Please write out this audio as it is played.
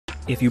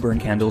If you burn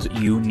candles,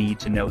 you need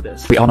to know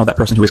this. We all know that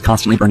person who is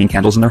constantly burning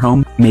candles in their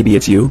home. Maybe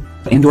it's you.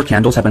 Indoor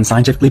candles have been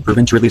scientifically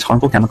proven to release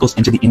harmful chemicals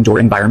into the indoor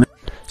environment.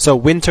 So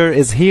winter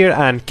is here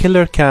and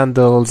killer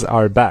candles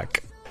are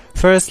back.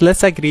 First,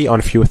 let's agree on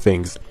a few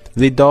things.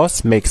 The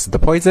dose makes the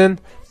poison.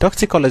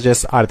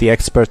 Toxicologists are the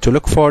expert to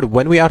look for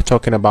when we are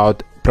talking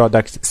about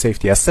product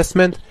safety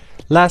assessment.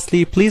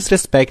 Lastly, please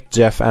respect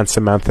Jeff and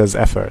Samantha's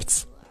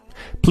efforts.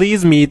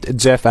 Please meet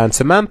Jeff and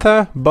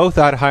Samantha. Both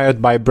are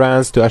hired by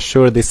brands to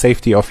assure the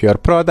safety of your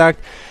product.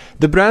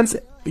 The brands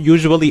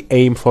usually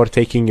aim for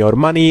taking your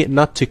money,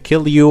 not to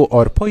kill you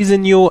or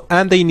poison you,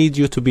 and they need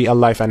you to be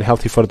alive and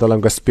healthy for the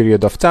longest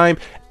period of time.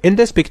 In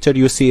this picture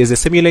you see is a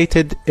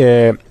simulated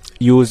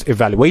use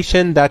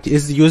evaluation that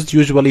is used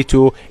usually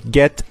to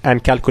get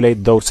and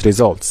calculate those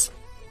results.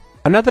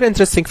 Another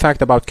interesting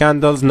fact about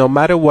candles, no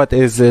matter what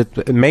is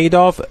it made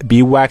of,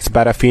 beeswax,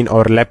 paraffin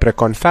or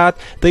leprechaun fat,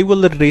 they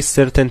will release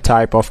certain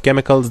type of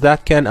chemicals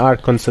that are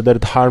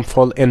considered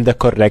harmful in the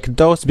correct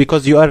dose,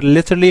 because you are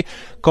literally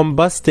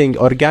combusting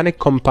organic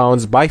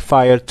compounds by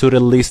fire to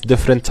release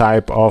different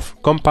type of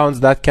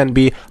compounds that can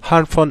be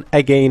harmful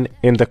again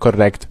in the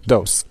correct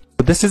dose.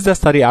 This is the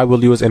study I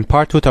will use in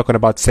part 2 talking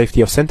about safety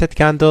of scented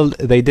candles.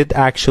 They did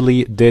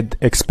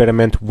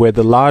experiment with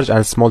large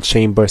and small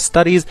chamber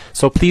studies,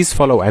 so please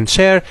follow and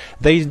share.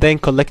 They then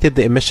collected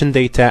the emission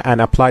data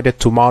and applied it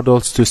to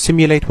models to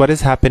simulate what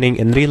is happening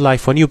in real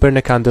life when you burn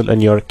a candle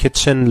in your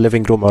kitchen,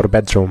 living room or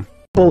bedroom.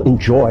 People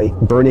enjoy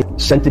burning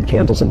scented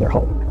candles in their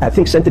home. I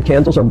think scented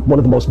candles are one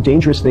of the most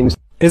dangerous things.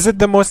 Is it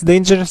the most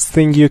dangerous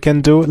thing you can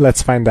do?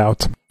 Let's find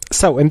out.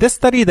 So in this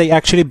study, they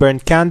actually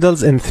burned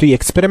candles in 3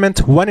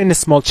 experiments, 1 in a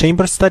small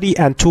chamber study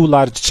and 2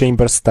 large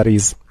chamber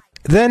studies.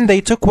 Then they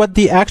took what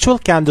the actual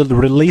candle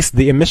released,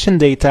 the emission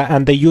data,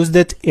 and they used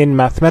it in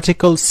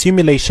mathematical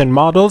simulation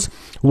models.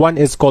 One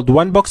is called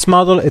one-box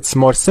model, it's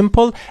more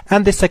simple,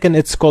 and the second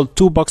it's called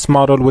two-box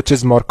model, which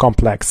is more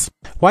complex.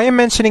 Why I'm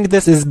mentioning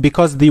this is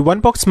because the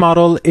one-box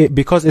model,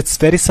 because it's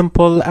very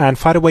simple and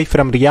far away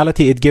from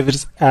reality, it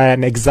gives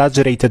an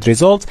exaggerated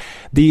result.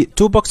 The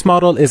two-box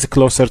model is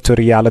closer to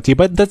reality,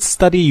 but that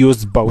study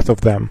used both of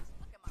them.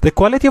 The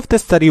quality of the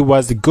study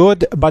was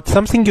good, but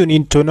something you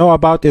need to know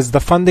about is the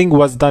funding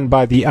was done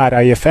by the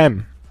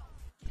RIFM.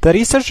 The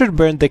researcher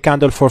burned the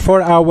candle for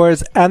 4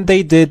 hours, and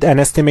they did an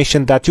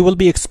estimation that you will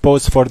be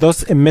exposed for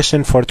those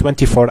emissions for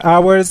 24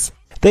 hours.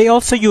 They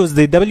also used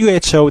the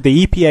WHO,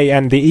 the EPA,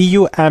 and the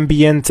EU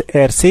ambient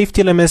air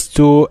safety limits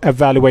to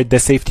evaluate the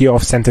safety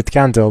of scented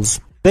candles.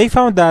 They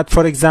found that,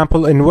 for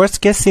example, in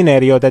worst-case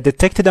scenario, the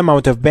detected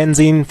amount of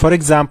benzene, for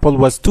example,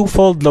 was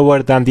 2-fold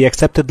lower than the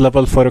accepted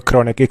level for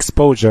chronic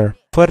exposure.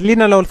 For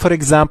linalool, for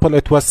example,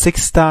 it was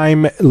 6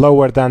 times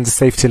lower than the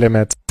safety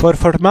limit. For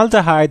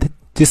formaldehyde,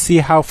 to see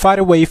how far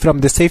away from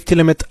the safety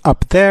limit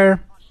up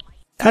there.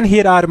 And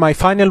here are my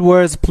final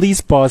words, please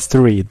pause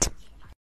to read.